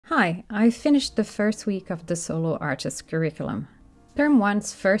Hi, I finished the first week of the Solo Artist curriculum. Term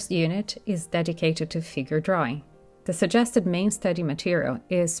 1's first unit is dedicated to figure drawing. The suggested main study material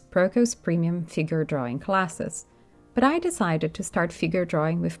is Proco's Premium Figure Drawing classes, but I decided to start figure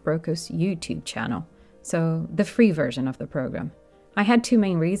drawing with Proco's YouTube channel, so the free version of the program. I had two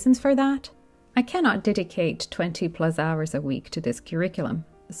main reasons for that. I cannot dedicate 20 plus hours a week to this curriculum,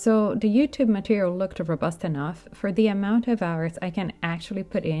 so the YouTube material looked robust enough for the amount of hours I can actually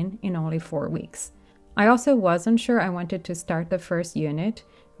put in only 4 weeks. I also wasn't sure I wanted to start the first unit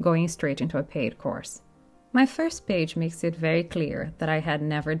going straight into a paid course. My first page makes it very clear that I had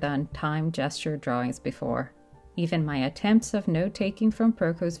never done time gesture drawings before. Even my attempts of note-taking from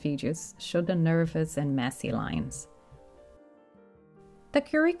Proco's videos showed the nervous and messy lines. The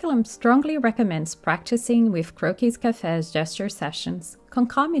curriculum strongly recommends practicing with Croquis Café's gesture sessions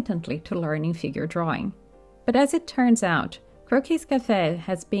concomitantly to learning figure drawing. But as it turns out, Croquis Café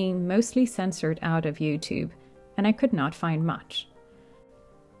has been mostly censored out of YouTube, and I could not find much.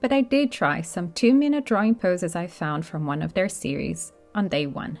 But I did try some 2-minute drawing poses I found from one of their series on day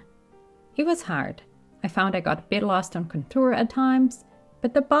 1. It was hard. I found I got a bit lost on contour at times,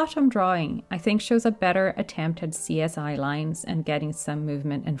 but the bottom drawing, I think, shows a better attempt at CSI lines and getting some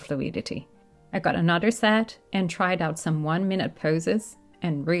movement and fluidity. I got another set and tried out some 1-minute poses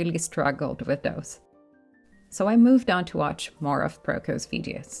and really struggled with those. So I moved on to watch more of Proco's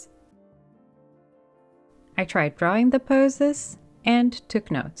videos. I tried drawing the poses and took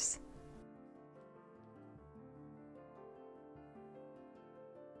notes.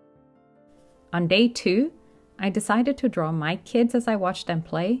 On day 2, I decided to draw my kids as I watched them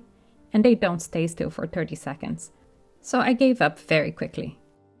play, and they don't stay still for 30 seconds, so I gave up very quickly.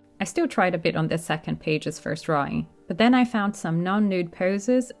 I still tried a bit on the second page's first drawing, but then I found some non-nude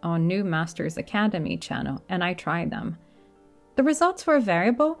poses on New Masters Academy channel, and I tried them. The results were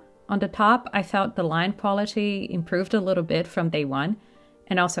variable. On the top, I felt the line quality improved a little bit from day 1,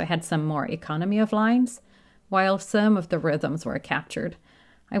 and also had some more economy of lines, while some of the rhythms were captured.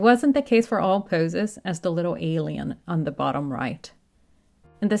 It wasn't the case for all poses, as the little alien on the bottom right.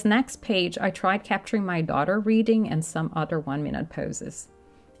 In this next page, I tried capturing my daughter reading and some other 1-minute poses.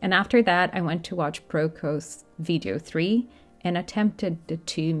 And after that, I went to watch Proco's video 3 and attempted the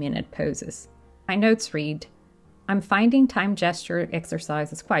 2-minute poses. My notes read, "I'm finding time gesture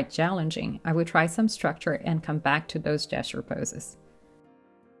exercises quite challenging. I will try some structure and come back to those gesture poses."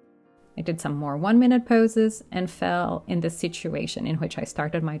 I did some more 1-minute poses and fell in the situation in which I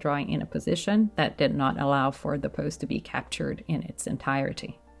started my drawing in a position that did not allow for the pose to be captured in its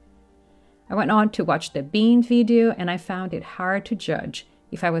entirety. I went on to watch the bean video, and I found it hard to judge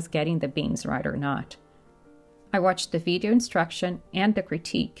if I was getting the beans right or not. I watched the video instruction and the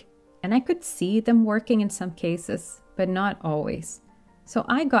critique, and I could see them working in some cases, but not always. So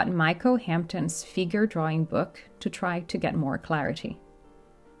I got Michael Hampton's figure drawing book to try to get more clarity.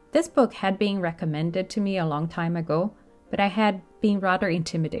 This book had been recommended to me a long time ago, but I had been rather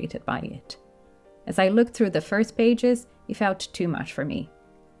intimidated by it. As I looked through the first pages, it felt too much for me.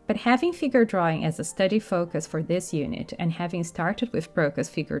 But having figure drawing as a study focus for this unit and having started with Proco's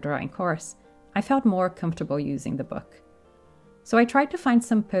figure drawing course, I felt more comfortable using the book. So I tried to find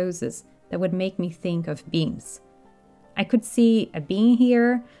some poses that would make me think of beans. I could see a bean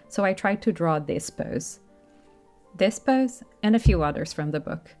here, so I tried to draw this pose, and a few others from the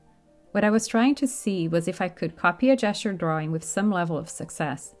book. What I was trying to see was if I could copy a gesture drawing with some level of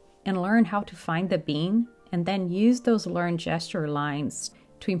success and learn how to find the bean and then use those learned gesture lines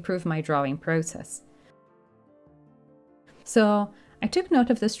to improve my drawing process. So I took note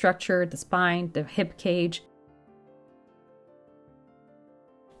of the structure, the spine, the hip cage,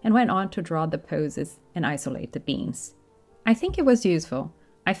 and went on to draw the poses and isolate the beans. I think it was useful.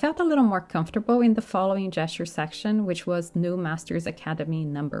 I felt a little more comfortable in the following gesture section, which was New Masters Academy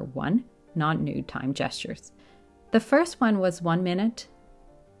number 1, non-nude time gestures. The first one was 1 minute.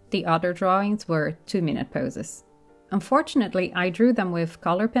 The other drawings were 2-minute poses. Unfortunately, I drew them with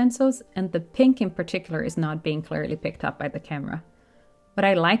color pencils, and the pink in particular is not being clearly picked up by the camera. What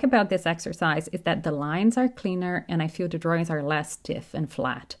I like about this exercise is that the lines are cleaner and I feel the drawings are less stiff and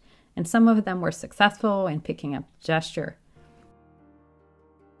flat, and some of them were successful in picking up gesture.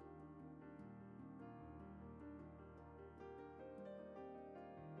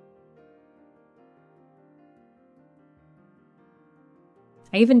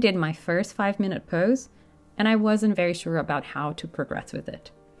 I even did my first 5-minute pose, and I wasn't very sure about how to progress with it.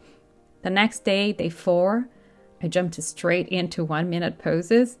 The next day, day 4, I jumped straight into 1-minute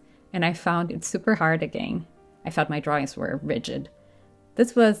poses, and I found it super hard again. I felt my drawings were rigid.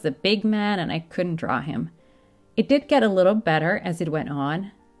 This was the big man, and I couldn't draw him. It did get a little better as it went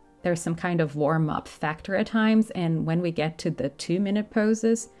on, there's some kind of warm-up factor at times, and when we get to the 2-minute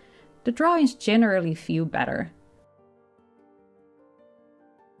poses, the drawings generally feel better.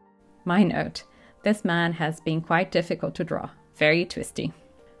 My note, this man has been quite difficult to draw, very twisty.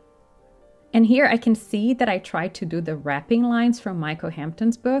 And here I can see that I tried to do the wrapping lines from Michael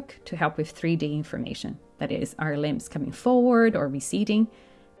Hampton's book to help with 3D information. That is, our limbs coming forward or receding.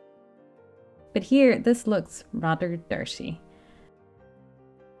 But here, this looks rather dirty.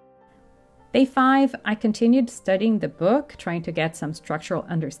 Day 5, I continued studying the book, trying to get some structural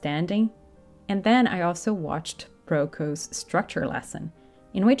understanding. And then I also watched Broca's structure lesson,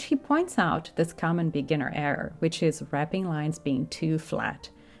 in which he points out this common beginner error, which is wrapping lines being too flat,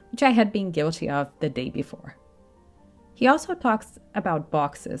 which I had been guilty of the day before. He also talks about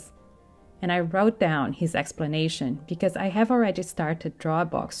boxes, and I wrote down his explanation because I have already started to draw a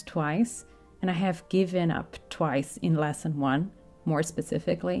box twice, and I have given up twice in lesson 1, more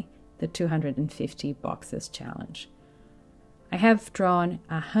specifically, the 250 boxes challenge. I have drawn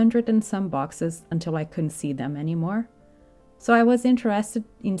 100 and some boxes until I couldn't see them anymore. So I was interested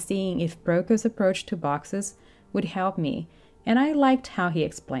in seeing if Broca's approach to boxes would help me, and I liked how he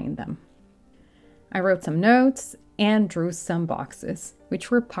explained them. I wrote some notes and drew some boxes, which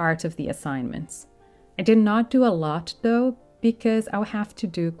were part of the assignments. I did not do a lot though, because I'll have to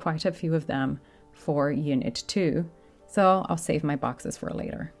do quite a few of them for Unit 2, so I'll save my boxes for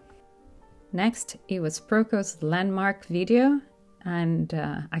later. Next, it was Broca's landmark video, and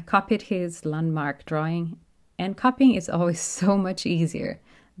I copied his landmark drawing, and copying is always so much easier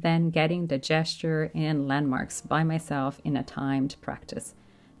than getting the gesture and landmarks by myself in a timed practice.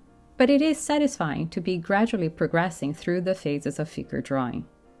 But it is satisfying to be gradually progressing through the phases of figure drawing.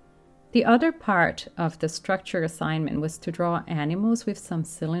 The other part of the structure assignment was to draw animals with some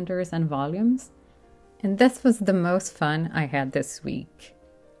cylinders and volumes, and this was the most fun I had this week.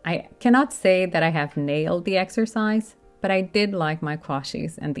 I cannot say that I have nailed the exercise, but I did like my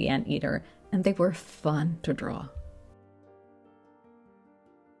quashies and the anteater, and they were fun to draw.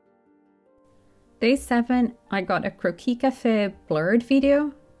 Day 7, I got a Croquis Cafe blurred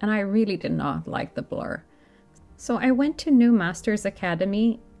video, and I really did not like the blur. So I went to New Masters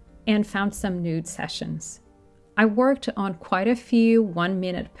Academy and found some nude sessions. I worked on quite a few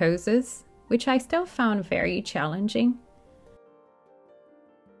 1-minute poses, which I still found very challenging.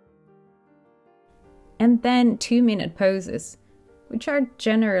 And then 2-minute poses, which are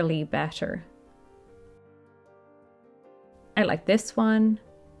generally better. I like this one.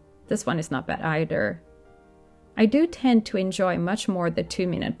 This one is not bad either. I do tend to enjoy much more the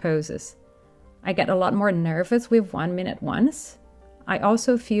 2-minute poses. I get a lot more nervous with 1-minute ones. I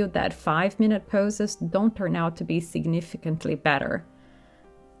also feel that 5-minute poses don't turn out to be significantly better.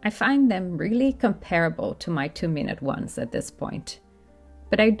 I find them really comparable to my 2-minute ones at this point.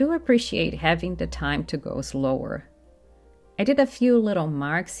 But I do appreciate having the time to go slower. I did a few little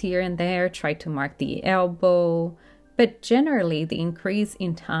marks here and there, tried to mark the elbow, but generally the increase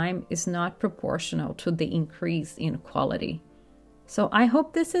in time is not proportional to the increase in quality. So I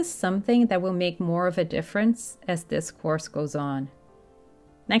hope this is something that will make more of a difference as this course goes on.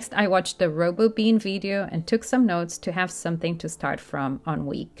 Next, I watched the RoboBean video and took some notes to have something to start from on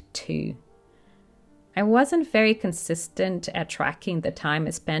week 2. I wasn't very consistent at tracking the time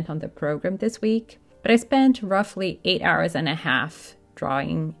I spent on the program this week, but I spent roughly 8 hours and a half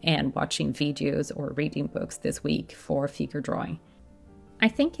drawing and watching videos or reading books this week for figure drawing. I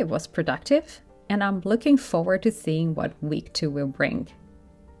think it was productive, and I'm looking forward to seeing what week 2 will bring.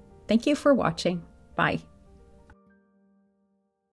 Thank you for watching. Bye.